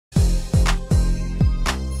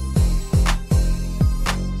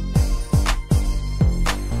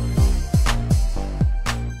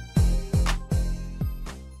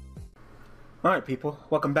Alright people,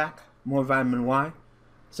 welcome back. More Vitamin Y.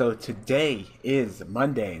 So today is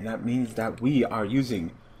Monday, and that means that we are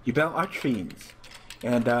using Yubel Archfiend.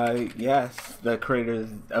 And yes, the creators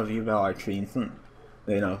of Yubel Archfiend,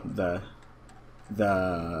 the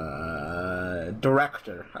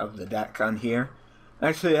director of the deck on here,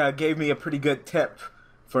 actually gave me a pretty good tip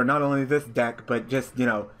for not only this deck, but just,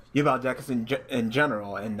 Yubel decks in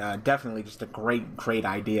general, and definitely just a great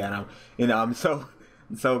idea. And I'm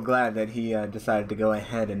so glad that he decided to go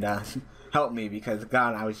ahead and help me, because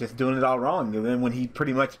God, I was just doing it all wrong. And then when he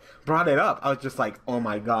pretty much brought it up, I was just like, oh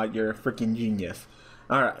my God, you're a freaking genius.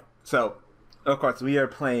 All right, so of course we are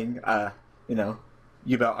playing, Yubel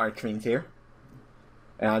Archfiend here,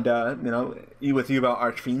 and with Yubel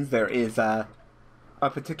Archfiend there is a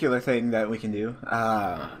particular thing that we can do.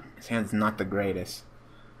 His hand's not the greatest.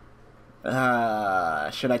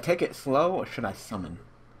 Should I take it slow or should I summon?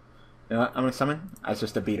 You know what? I'm gonna summon as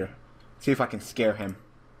just a beater. See if I can scare him.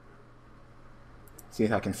 See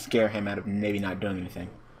if I can scare him out of maybe not doing anything.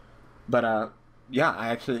 But yeah, I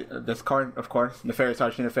actually this card, of course, Nefarious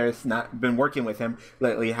Arch Nefarious. Not been working with him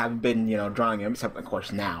lately. Haven't been drawing him, except of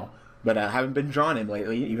course now. But I haven't been drawing him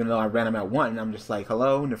lately, even though I ran him at 1. I'm just like,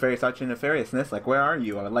 hello, Nefarious Arch Nefariousness. Like, where are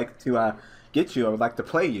you? I would like to get you. I would like to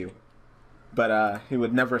play you. But he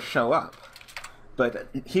would never show up. But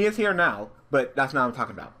he is here now. But that's not what I'm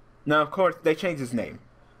talking about. Now, of course, they changed his name.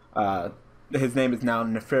 His name is now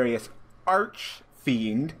Nefarious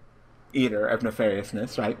Archfiend, Eater of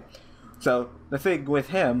Nefariousness, right? So the thing with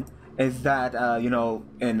him is that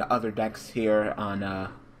in other decks here on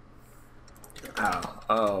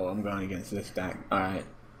I'm going against this deck. All right.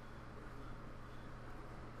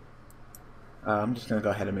 I'm just gonna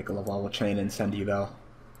go ahead and make a level chain and send Yubel.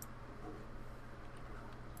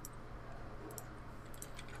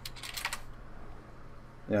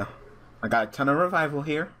 Yeah, I got a ton of revival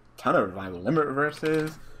here, limit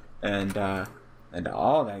reverses, and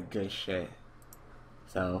all that good shit.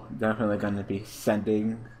 So definitely gonna be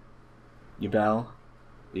sending Yubel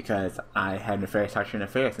because I had Nefarious Arch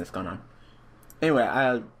Nefariousness going on. Anyway,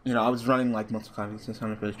 I was running like multiple copies,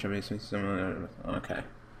 600 for the tribute. Okay,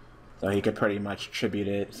 so he could pretty much tribute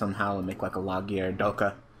it somehow and make like a Logia or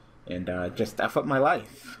Doka, and just F up my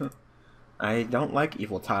life. I don't like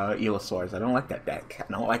Evil Tower, Evil Swords. I don't like that deck.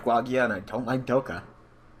 I don't like Logia, and I don't like Doka.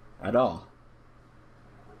 At all.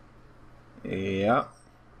 Yep.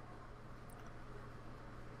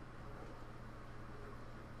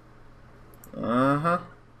 Uh-huh.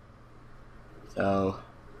 So.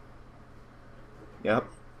 Yep.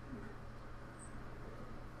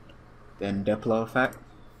 Then Diplo effect.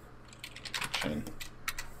 Chain.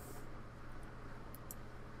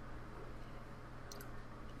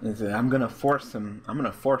 I'm gonna force some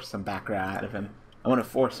background out of him. I wanna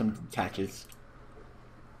force some detaches.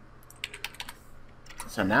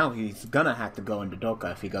 So now he's gonna have to go into Doka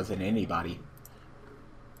if he goes into anybody.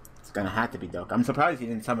 It's gonna have to be Doka. I'm surprised he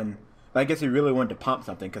didn't summon, but I guess he really wanted to pump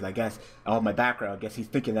something, because I guess all my background, I guess he's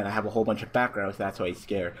thinking that I have a whole bunch of backgrounds, so that's why he's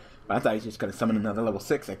scared. But I thought he was just gonna summon another level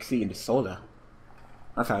 6 XC into soda.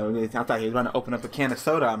 I thought he was gonna open up a can of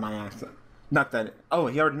soda on my ass. Not that. Oh,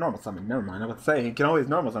 he already normal summoned. Never mind. I was about to say he can always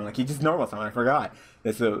normal summon. Like he just normal summoned. I forgot.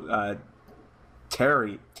 It's a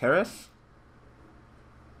Terrace.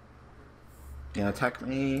 Attack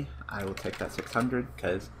me. I will take that 600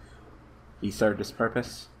 because he served his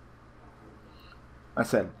purpose. I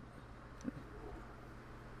said.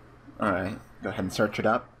 All right. Go ahead and search it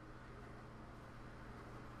up.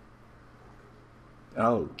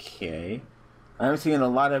 Okay. I'm seeing a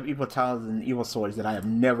lot of evil talents and evil swords that I have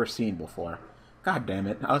never seen before. God damn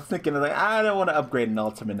it. I was thinking, like, I don't want to upgrade an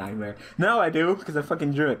Ultimate Nightmare. No, I do, because I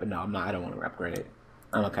fucking drew it. But no, I'm not. I don't want to upgrade it.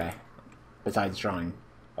 I'm okay. Besides drawing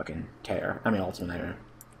fucking Terror. I mean, Ultimate Nightmare.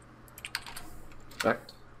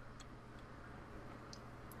 Correct.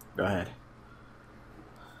 Go ahead.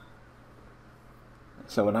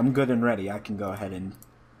 So when I'm good and ready, I can go ahead and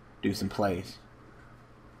do some plays.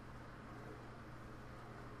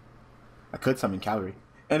 I could summon Cavalry.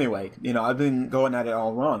 Anyway, I've been going at it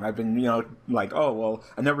all wrong. I've been, like, oh, well,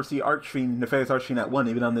 I never see Archfiend, Nefarious Archfiend at 1,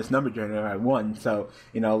 even on this number generator at 1. So,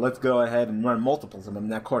 let's go ahead and run multiples of them.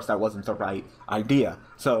 And of course, that wasn't the right idea.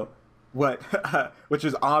 So, which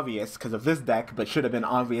is obvious because of this deck, but should have been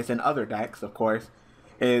obvious in other decks, of course,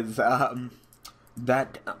 is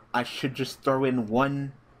that I should just throw in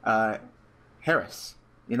one Harris.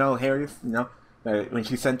 Harris, when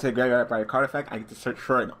she's sent to the graveyard by a card effect, I get to search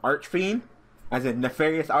for an Archfiend, as in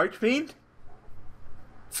Nefarious Archfiend.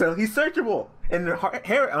 So he's searchable. And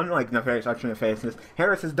unlike Nefarious Arch Nefariousness,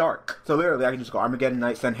 Harris is dark. So literally, I can just go Armageddon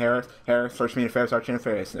Knight, send Harris, search me Nefarious Arch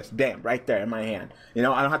Nefariousness. Bam, right there in my hand. You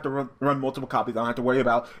know, I don't have to run multiple copies. I don't have to worry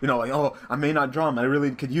about, you know, like, oh, I may not draw him. I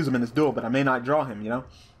really could use him in this duel, but I may not draw him, you know?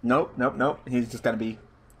 Nope. He's just going to be,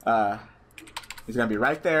 he's going to be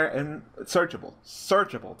right there and searchable.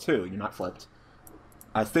 Searchable, too. You're not flipped.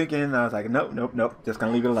 I was thinking, I was like, nope. Just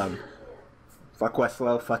going to leave it alone. Fuck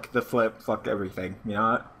Westlow, fuck the flip, fuck everything. You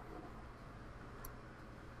know what?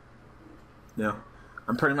 No.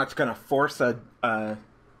 I'm pretty much gonna force a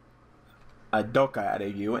Doka out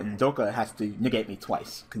of you, and Doka has to negate me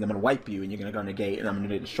twice. Because I'm gonna wipe you, and you're gonna go negate, and I'm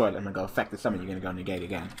gonna destroy it, and I'm gonna go affect the summon, you're gonna go negate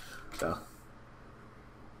again. So.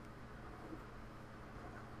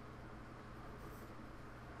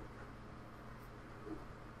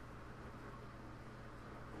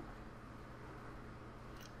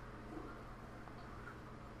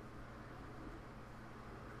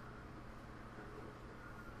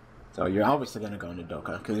 So you're obviously gonna go into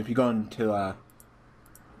Doka, because if you go into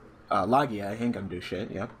Lagia, he ain't gonna do shit.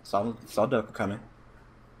 Yep, saw Doka coming.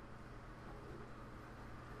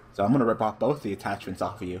 So I'm gonna rip off both the attachments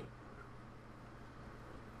off of you.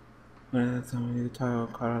 Somebody the tile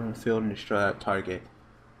card on the field and destroy that target.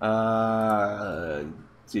 Do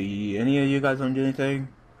any of you guys want to do anything?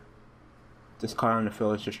 This card on the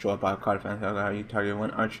field is destroyed by a card fan. You target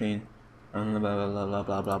one arching. Blah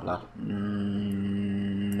blah blah.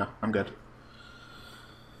 No, I'm good.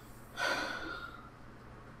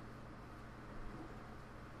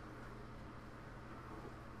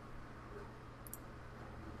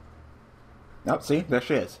 Nope, see, there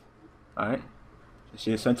she is. Alright.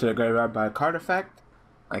 She is sent to the graveyard by a card effect,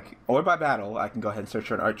 or by battle. I can go ahead and search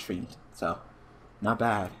for an Archfiend. So, not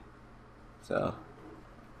bad. So,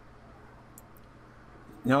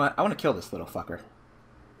 you know what? I want to kill this little fucker.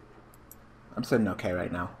 I'm sitting okay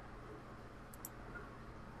right now.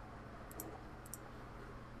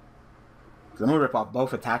 Because I'm going to rip off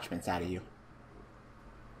both attachments out of you.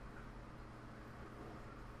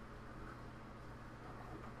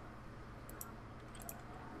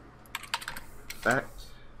 Effect.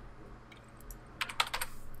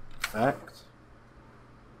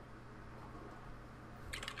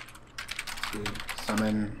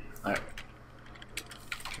 Summon. Alright.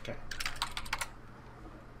 Okay.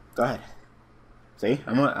 Go ahead. See?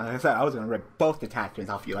 Like I said, I was gonna rip both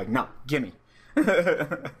attachments off you. Like, no, gimme. I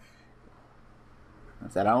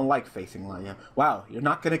said, I don't like facing Lagia. Wow, you're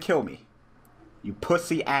not gonna kill me. You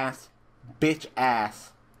pussy ass, bitch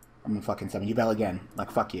ass. I'm gonna fucking summon Yubel again.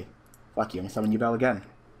 Like, fuck you. Fuck you, I'm gonna summon Yubel again.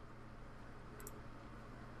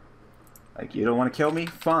 Like, you don't wanna kill me?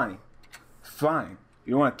 Fine. Fine.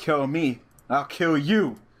 You wanna kill me? I'll kill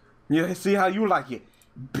you. You see how you like it,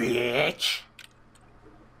 bitch. Is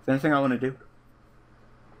there anything I wanna do?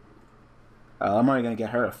 I'm already gonna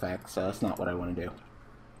get her effect, so that's not what I want to do.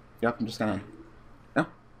 Yep, I'm just gonna. No.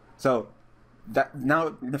 So that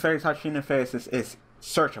now Nefarious Arch Nefarious is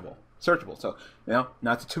searchable. So now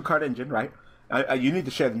it's a 2-card engine, right? You need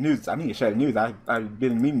to share the news. I need to share the news. I've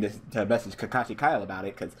been meaning to message Koa'ki Kyle about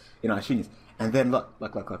it because she needs. And then look,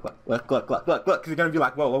 because you're gonna be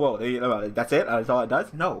like, whoa, that's it? That's all it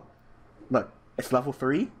does? No. Look, it's level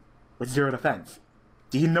 3 with 0 defense.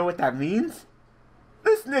 Do you know what that means?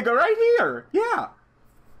 This nigga right here! Yeah!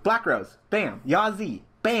 Black Rose. Bam. Yazi.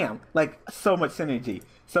 Bam. Like, so much synergy.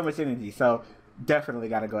 So, definitely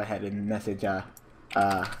gotta go ahead and message,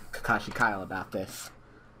 Koa'ki Kyle about this.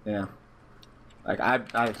 Yeah. Like,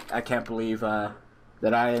 I can't believe, that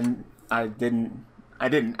I didn't. I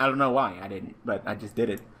don't know why I didn't, but I just did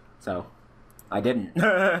it. So, I didn't.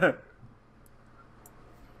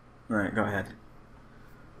 Alright, go ahead.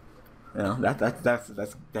 You know, that's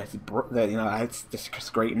you know, it's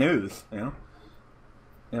just great news, you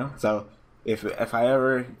know. So if I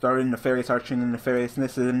ever throw in Nefarious Arch and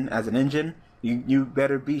Nefariousness in as an engine, you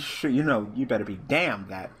better be sure, you better be damned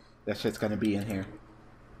that shit's gonna be in here.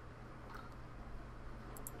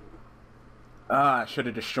 I should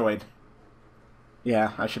have destroyed.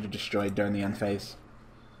 Yeah, I should have destroyed during the end phase.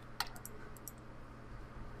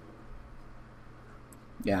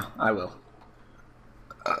 Yeah, I will.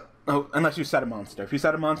 Oh, unless you set a monster. If you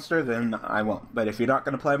set a monster, then I won't. But if you're not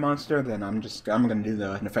going to play a monster, then I'm going to do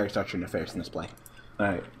the Nefarious Archer Nefariousness play.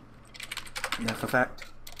 Alright. Enough effect.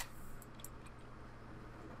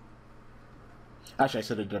 Actually, I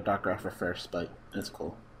should have done Dark Grapher first, but it's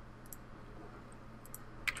cool.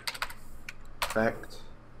 Effect.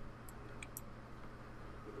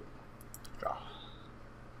 Draw.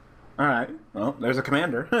 Alright. Well, there's a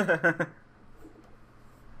commander.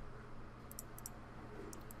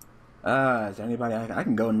 Is there anybody I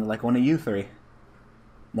can go into like one of you three?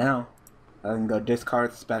 Now, I can go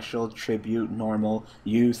discard, special, tribute, normal,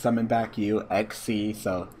 U, summon back U, XC,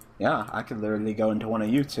 so yeah, I could literally go into one of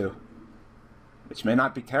you two. Which may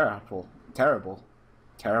not be terrible. Terrible?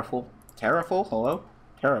 Hello?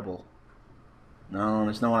 Terrible. No,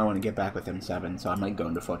 there's no one I want to get back with M7, so I might go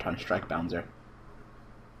into Photon Strike Bouncer.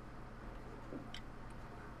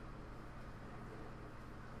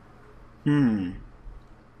 You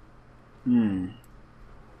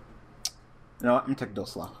know what? I'm gonna take Duel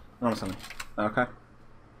Slow. No, something. Okay.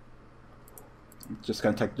 I'm just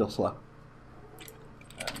gonna take Duel Slow.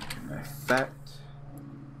 Effect.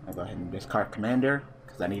 I'll go ahead and discard Commander,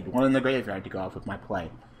 because I need one in the graveyard to go off with my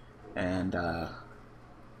play. And,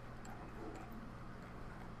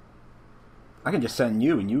 I can just send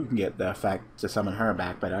you, and you can get the effect to summon her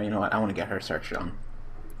back, but you know what? I want to get her searched on.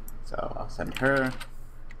 So I'll send her,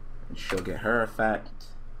 and she'll get her effect.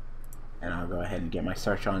 And I'll go ahead and get my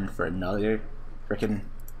search on for another freaking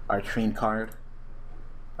Archfiend card.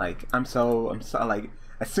 Like, I'm so, like,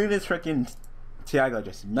 as soon as freaking Tiago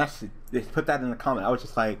just put that in the comment, I was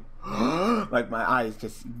just like, like my eyes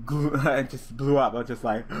just blew up. I was just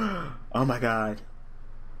like, oh my god.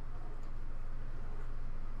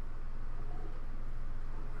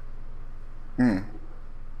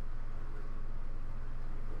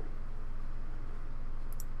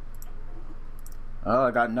 Oh,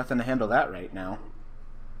 I got nothing to handle that right now.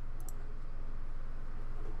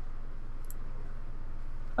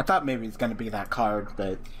 I thought maybe it's gonna be that card,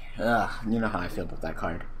 but you know how I feel about that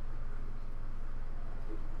card.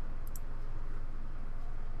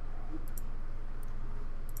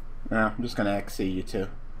 Yeah, I'm just gonna XC you two.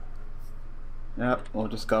 Yep, we'll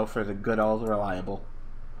just go for the good old reliable.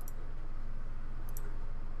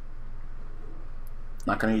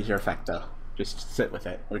 Not gonna use your effect though. Just sit with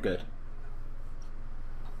it. We're good.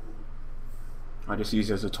 I'll just use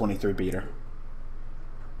it as a 23 beater.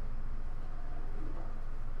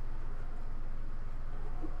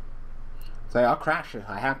 So I'll crash if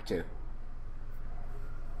I have to.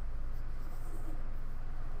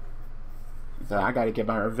 So I gotta get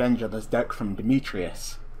my revenge on this deck from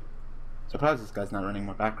Demetrius. Surprised this guy's not running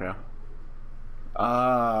more back row.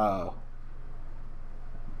 Oh.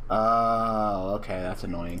 Oh, okay, that's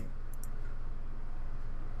annoying.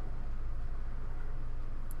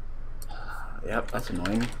 Yep, that's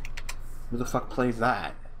annoying. Who the fuck plays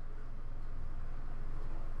that?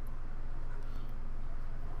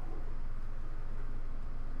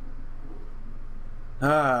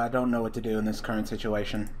 I don't know what to do in this current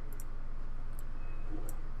situation.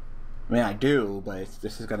 I mean, I do, but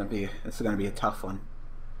this is gonna be a tough one.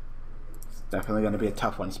 It's definitely gonna be a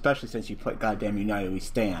tough one, especially since you put goddamn United We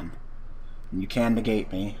Stand, and you can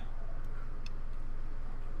negate me.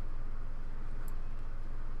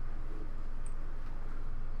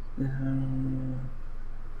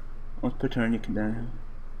 Let's put turn you can down.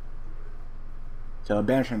 So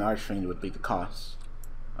banishing the Archfiend would be the cost.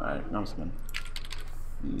 Alright, now I'm just gonna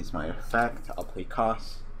use my effect. I'll play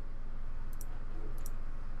cost.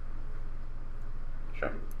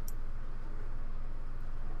 Sure.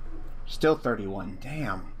 Still 31.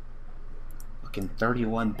 Damn. Fucking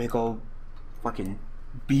 31, big old fucking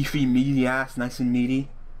beefy, meaty ass, nice and meaty.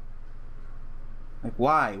 Like,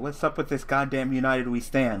 why? What's up with this goddamn United We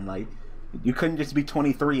Stand? Like, you couldn't just be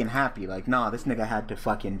 23 and happy. Like, nah, this nigga had to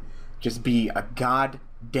fucking just be a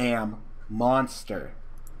goddamn monster.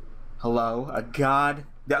 Hello? A god...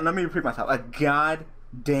 Let me repeat myself. A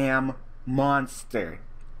goddamn monster.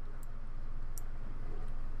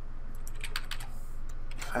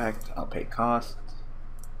 Effect. I'll pay cost.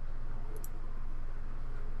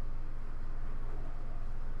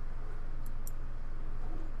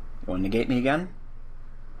 You want to negate me again?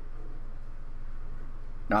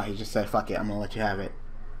 No, he just said, fuck it, I'm gonna let you have it.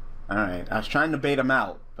 Alright, I was trying to bait him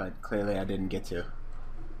out, but clearly I didn't get to.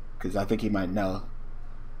 Because I think he might know.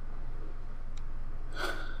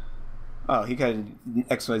 Oh, he could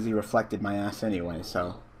XYZ reflected my ass anyway,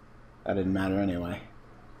 so that didn't matter anyway.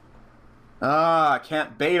 Ah, I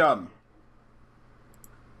can't bait him!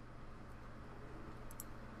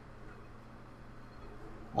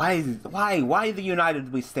 Why the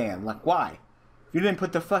United We Stand? Like, why? If you didn't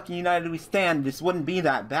put the fucking United We Stand, this wouldn't be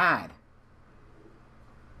that bad.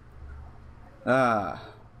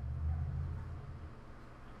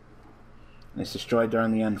 It's destroyed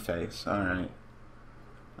during the end phase. Alright.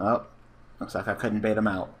 Oh, looks like I couldn't bait him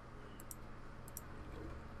out.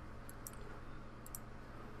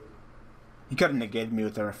 He couldn't negate me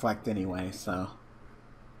with the reflect anyway, so...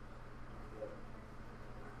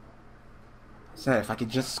 Said if I could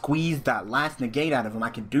just squeeze that last negate out of him, I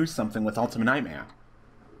could do something with Ultimate Nightmare.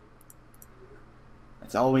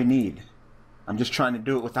 That's all we need. I'm just trying to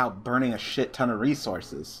do it without burning a shit ton of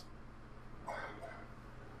resources.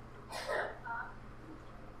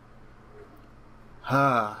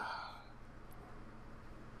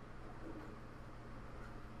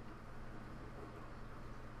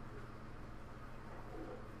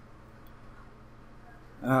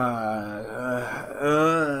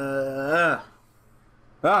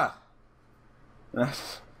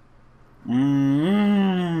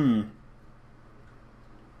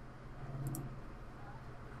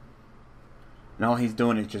 And all he's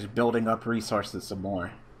doing is just building up resources some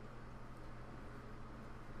more.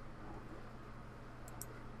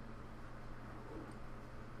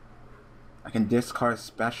 I can discard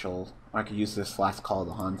special. I could use this last call of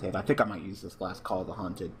the haunted. I think I might use this last call of the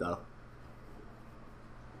haunted though.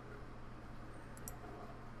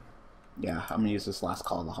 Yeah, I'm gonna use this last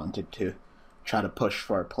call of the haunted to try to push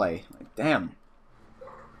for a play. Like, damn.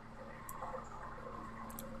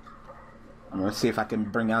 I'm gonna see if I can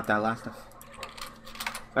bring out that last stuff.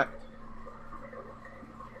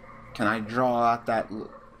 Can I draw out that?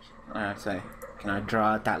 Can I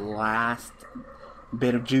draw out that last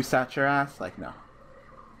bit of juice out your ass? Like, no.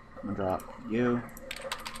 I'm gonna draw out you.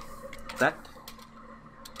 That.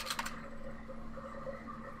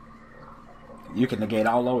 You can negate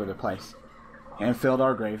all over the place. Handfield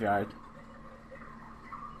or graveyard.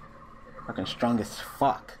 Fucking strong as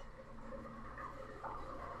fuck.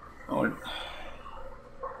 Oh.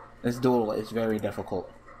 This duel is very difficult.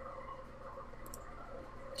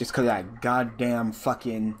 Just cause that goddamn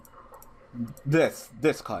fucking this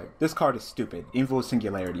card. This card is stupid. Evil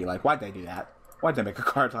Singularity. Like, why'd they do that? Why'd they make a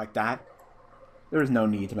card like that? There was no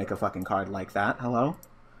need to make a fucking card like that. Hello?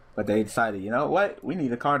 But they decided, you know what? We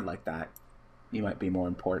need a card like that. You might be more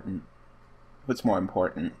important. What's more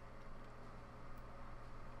important?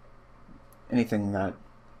 Anything that...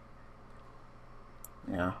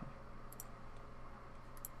 Yeah.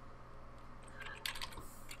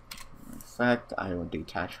 Effect, I will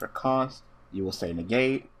detach for cost. You will say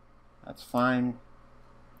negate. That's fine.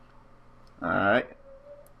 Alright.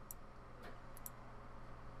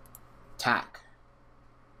 Attack.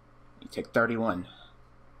 You take 31.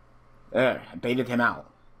 There, I baited him out.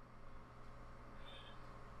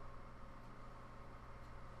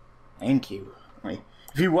 Thank you. Like,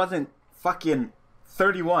 if he wasn't fucking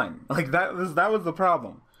 31, like that was the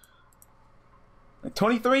problem. Like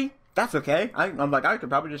 23? That's okay. I'm like, I could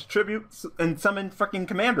probably just tribute and summon fucking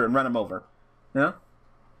Commander and run him over. You know?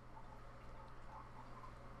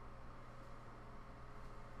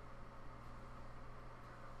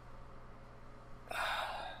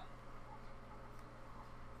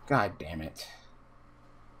 God damn it.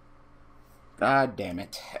 God damn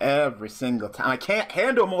it. Every single time. I can't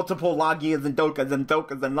handle multiple Logias and Dokas and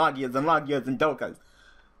Dokas and Logias and Logias and Dokas.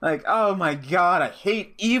 Like, oh my god, I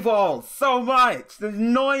hate evil so much. It's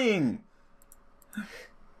annoying.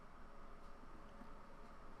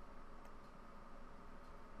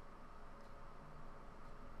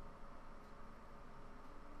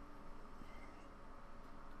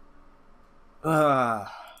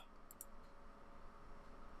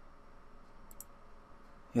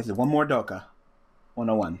 Here's one more Doka.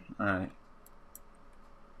 101. Alright.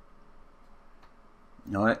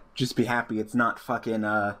 You know what? Just be happy it's not fucking,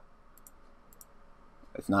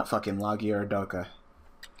 it's not fucking Logia or Doka.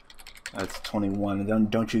 That's 21.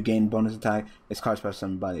 Don't you gain bonus attack? This card's special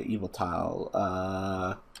summoned by the evil tile.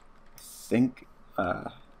 I'm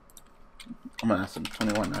gonna ask him.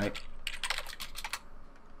 21, right?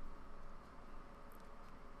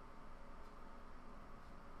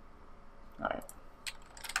 Alright.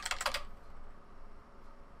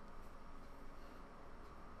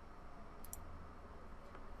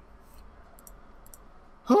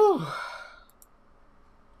 Whew.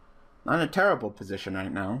 Not in a terrible position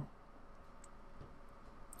right now.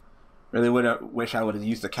 Really wish I would have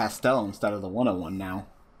used the Castell instead of the 101 now.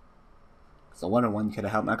 Because the 101 could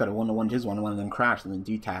have helped. I could have 101 his 101 and then crashed and then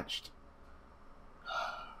detached.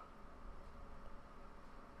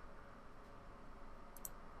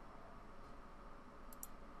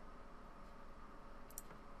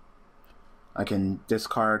 I can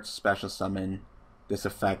discard, special summon, this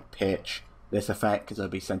effect, pitch, this effect, because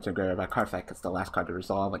it'll be sent to graveyard by card effect, it's the last card to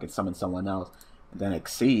resolve. I can summon someone else, and then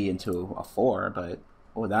exceed into a 4, but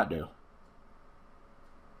what would that do?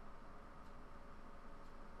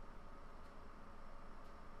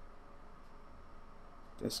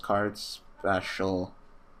 Discard, special,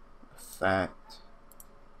 effect.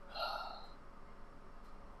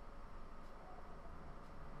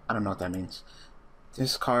 I don't know what that means.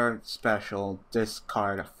 Discard special,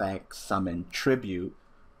 discard effect, summon tribute.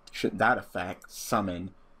 Should that effect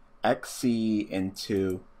summon XC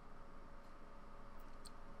into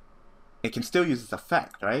it can still use its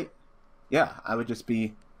effect, right? Yeah, I would just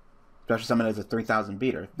be special summon as a 3,000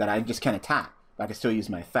 beater that I just can't attack, but I can still use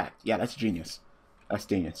my effect. Yeah, that's genius. That's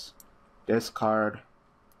genius. Discard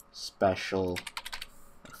special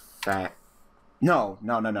effect. No.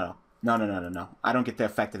 I don't get the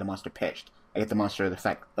effect of the monster pitched. I get the monster the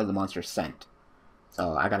effect of the monster sent.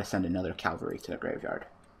 So I gotta send another cavalry to the graveyard.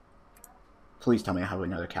 Please tell me I have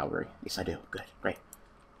another cavalry. Yes, I do. Good. Great.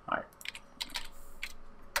 Alright.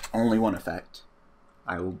 Only one effect.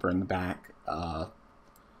 I will bring back,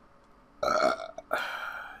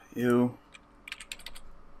 you.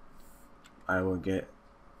 I will get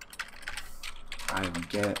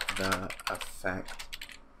the effect.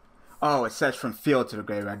 Oh, it says from field to the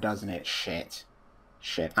graveyard, doesn't it? Shit.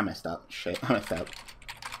 Shit, I messed up. Shit, I messed up.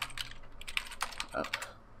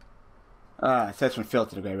 It says from field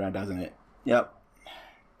to the graveyard, doesn't it? Yep.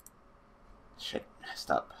 Shit, messed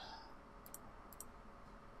up.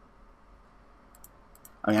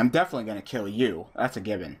 I mean, I'm definitely gonna kill you. That's a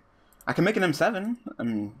given. I can make an M7. I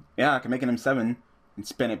mean, yeah, I can make an M7 and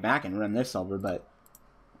spin it back and run this over, but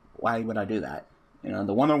why would I do that? You know,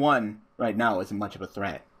 the 1-on-1 right now isn't much of a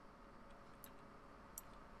threat.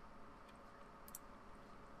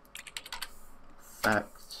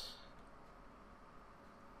 Fact.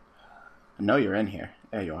 I know you're in here.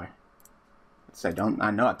 There you are. Let's say,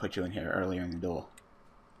 I know I put you in here earlier in the duel.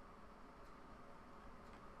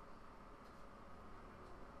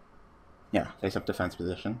 Yeah, face up defense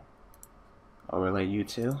position. Overlay you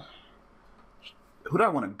two. Who do I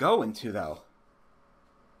want to go into, though?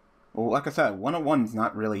 Well, like I said, 1-on-1's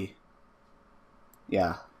not really...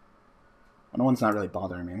 Yeah. 1-on-1's not really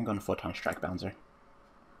bothering me. I'm going to Photon Strike Bouncer.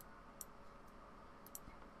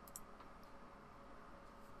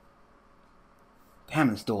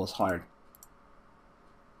 Damn, this duel is hard.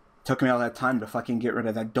 Took me all that time to fucking get rid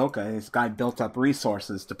of that Doka. This guy built up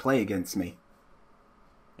resources to play against me.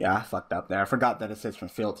 Yeah, I fucked up there. I forgot that it says from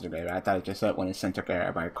field to the graveyard. I thought it just said when it's sent to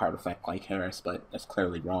graveyard by a card effect like Harris, but that's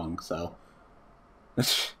clearly wrong, so...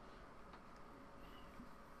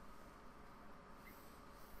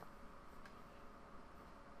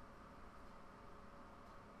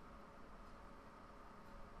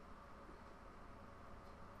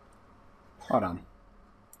 Hold on.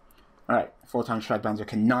 Alright, full-time Strike Bouncer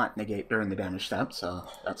cannot negate during the damage step, so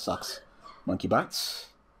that sucks. Monkey butts.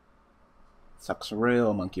 Sucks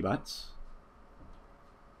real monkey butts.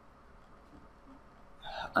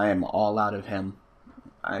 I am all out of him.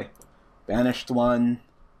 I banished one.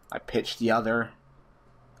 I pitched the other.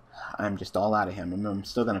 I'm just all out of him. I'm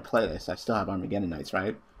still going to play this. I still have Armageddon Knights,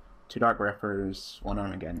 right? 2 Dark Rippers, 1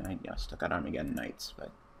 Armageddon Knight. Yeah, I still got Armageddon Knights,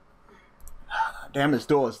 but... Damn, this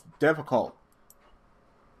duel is difficult.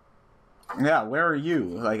 Yeah, where are you?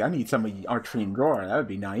 Like, I need some of Artrine Drawer. That would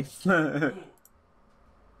be nice. That'd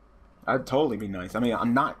totally be nice. I mean,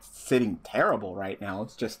 I'm not sitting terrible right now.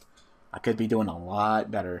 It's just, I could be doing a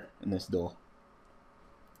lot better in this duel.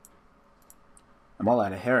 I'm all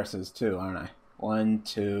out of Harris's too, aren't I? 1,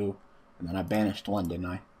 2, and then I banished 1, didn't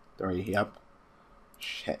I? 3, yep.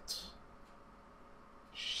 Shit.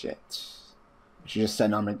 Shit. I should just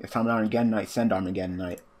send Armageddon. If I'm Armageddon Knight, send Armageddon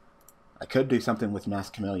Knight. I could do something with Mass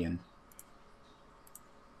Chameleon.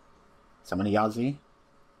 Summon a Yazi?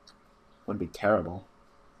 Would be terrible.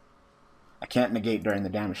 I can't negate during the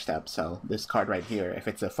damage step, so this card right here, if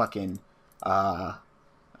it's a fucking,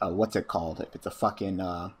 what's it called? If it's a fucking,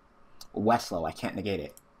 Westlow, I can't negate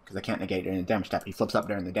it. Because I can't negate during the damage step. He flips up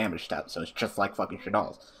during the damage step, so it's just like fucking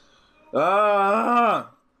Shadal's. I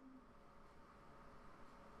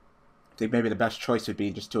think maybe the best choice would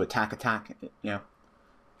be just to attack, you know.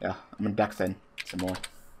 Yeah, I'm gonna deck in some more.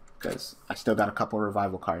 Because I still got a couple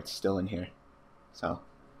revival cards still in here. So,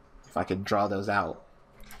 if I could draw those out.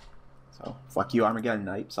 So, fuck you, Armageddon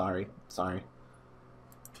Knight. Sorry.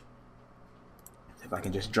 If I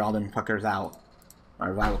can just draw them fuckers out, my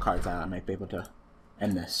revival cards out, I might be able to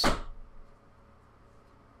end this.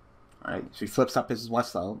 Alright, so he flips up his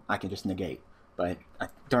Westlow, I can just negate. But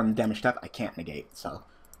during the damage step, I can't negate. So,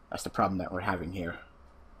 that's the problem that we're having here.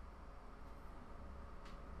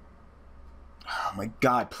 Oh my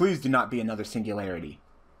god, please do not be another Singularity.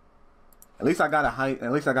 At least I got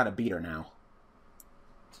a beater now.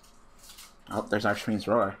 Oh, there's Archfiend's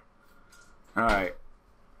Roar. Alright.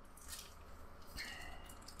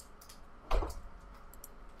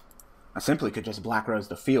 I simply could just Black Rose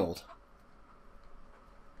the field.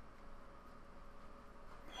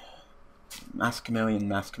 Mass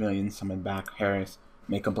Chameleon, summon back Harris,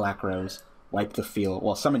 make a Black Rose, wipe the field.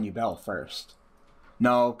 Well, summon Yubel first.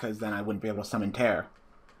 No, because then I wouldn't be able to summon Tear.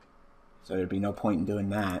 So there'd be no point in doing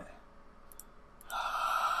that.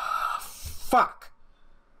 Fuck!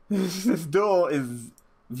 This duel is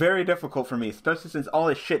very difficult for me, especially since all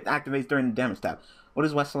this shit activates during the damage tab. What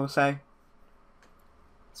does Westlow say?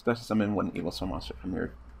 Especially summon one evil soul monster from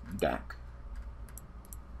your deck.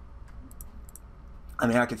 I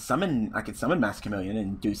mean, I could summon Mass Chameleon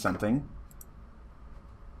and do something.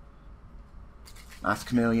 Mass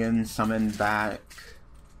Chameleon, summon back.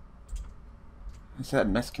 I said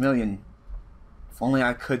Mass Chameleon. If only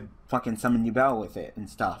I could fucking summon Yubel with it and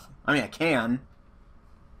stuff. I mean, I can.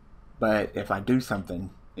 But if I do something,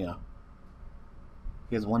 you know.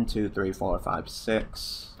 He has 1, 2, 3, 4, 5,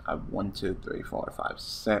 6. I have 1, 2, 3, 4, 5,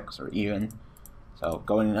 6, or even. So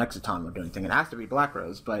going in Exciton would do anything. It has to be Black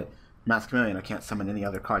Rose, but Mass Chameleon, I can't summon any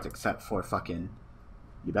other cards except for fucking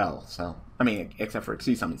Yubel. So, I mean, except for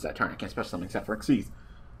Xyz summons that turn. I can't special summon except for Xyz.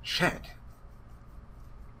 Shit.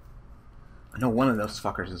 I know one of those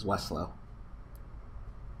fuckers is Westlow.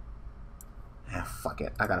 Ah, fuck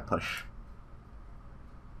it. I gotta push.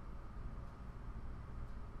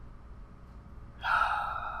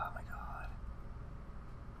 Oh my god.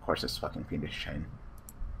 Of course, this fucking Fiendish Chain.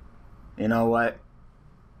 You know what?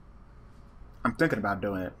 I'm thinking about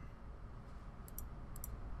doing it.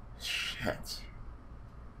 Shit.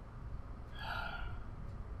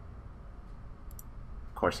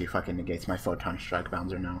 Of course, he fucking negates my Photon Strike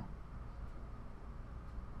Bouncer now.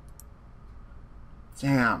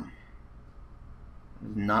 Damn.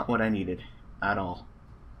 Not what I needed at all.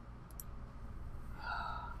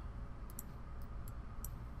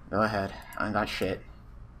 Go ahead. I ain't got shit.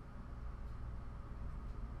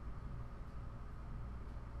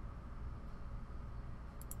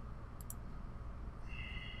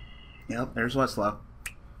 Yep, there's Westlow.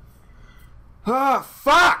 Oh,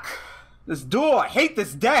 fuck! This duel, I hate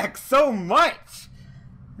this deck so much!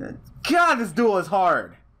 God, this duel is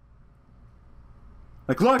hard!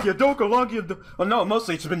 Like, Logia, Doka, Logia, Doka. Oh no,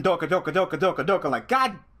 mostly it's been Doka, Doka, Doka, Doka, Doka. Like,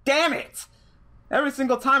 god damn it! Every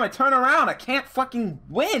single time I turn around, I can't fucking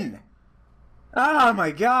win! Oh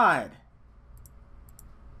my god!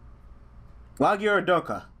 Logia or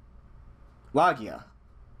Doka? Logia.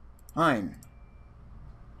 Fine.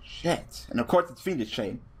 Shit. And of course it's Fiendish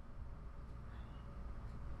Chain.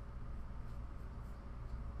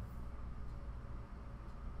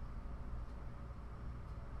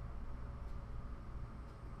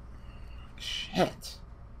 Shit.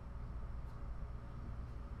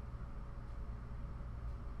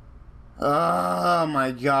 Oh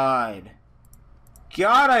my god.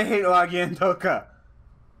 God, I hate Logia and Doka.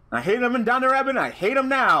 I hate him in Down the Rabbit, I hate him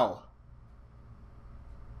now.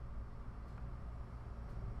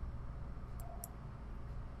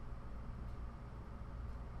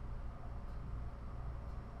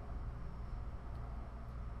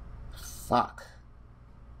 Fuck.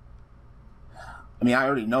 I mean, I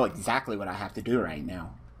already know exactly what I have to do right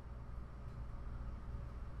now.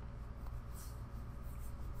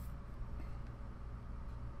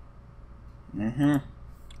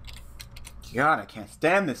 God, I can't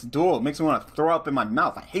stand this duel. It makes me want to throw up in my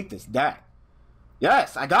mouth. I hate this deck.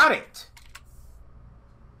 Yes, I got it!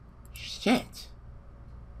 Shit.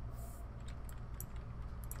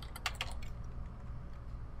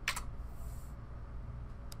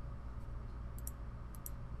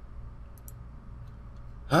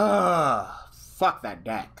 Ah, fuck that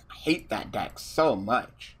deck. I hate that deck so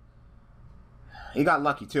much. He got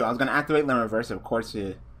lucky too. I was gonna activate Limit Reverse, of course.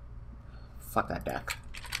 Fuck that deck.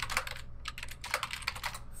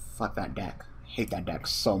 Fuck that deck. I hate that deck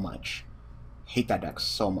so much. Hate that deck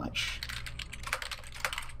so much.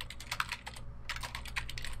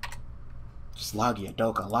 Just Logia,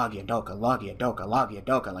 Doka, Logia, Doka, Logia, Doka, Logia,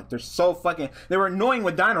 Doka. Like, they're so fucking... They were annoying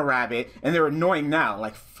with Dino Rabbit, and they're annoying now.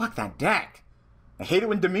 Like, fuck that deck. I hate it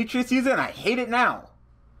when Demetrius uses it, and I hate it now.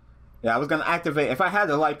 Yeah, I was gonna activate if I had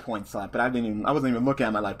the light point slot, but I wasn't even looking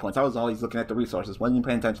at my light points. I was always looking at the resources. Wasn't even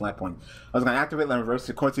paying attention to light points. I was gonna activate Limit Reverse.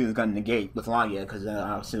 Of course, he was gonna negate with Logia because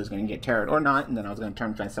obviously he was gonna get Terrored or not, and then I was gonna try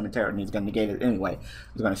and summon Terrored, and he's gonna negate it anyway.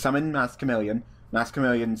 I was gonna summon Mass Chameleon,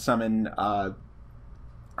 summon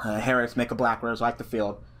Harris, make a Black Rose, like the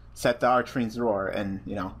field, set the Archfiend's Roar, and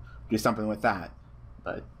do something with that.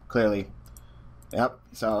 But clearly. Yep.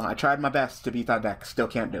 So I tried my best to beat that deck. Still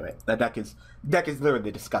can't do it. That deck is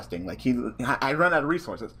literally disgusting. Like I run out of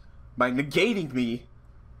resources by negating me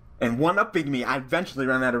and one-upping me. I eventually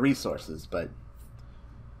run out of resources. But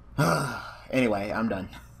anyway, I'm done.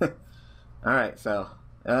 All right. So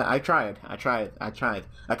I tried. I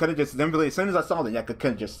could have just simply, as soon as I saw the deck, I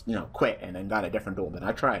could have just quit and then got a different duel. But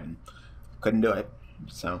I tried and couldn't do it.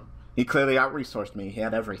 So he clearly out-resourced me. He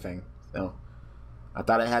had everything. So. I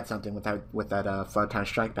thought I had something with that Photon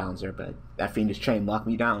Strike Bouncer, but that Fiendish Chain locked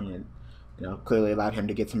me down and, clearly allowed him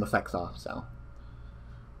to get some effects off, so.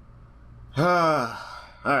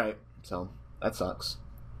 Alright, so that sucks.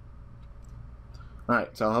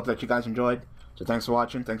 Alright, so I hope that you guys enjoyed. So thanks for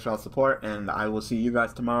watching, thanks for all the support, and I will see you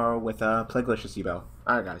guys tomorrow with Plaguelicious Yubel.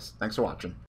 Alright guys, thanks for watching.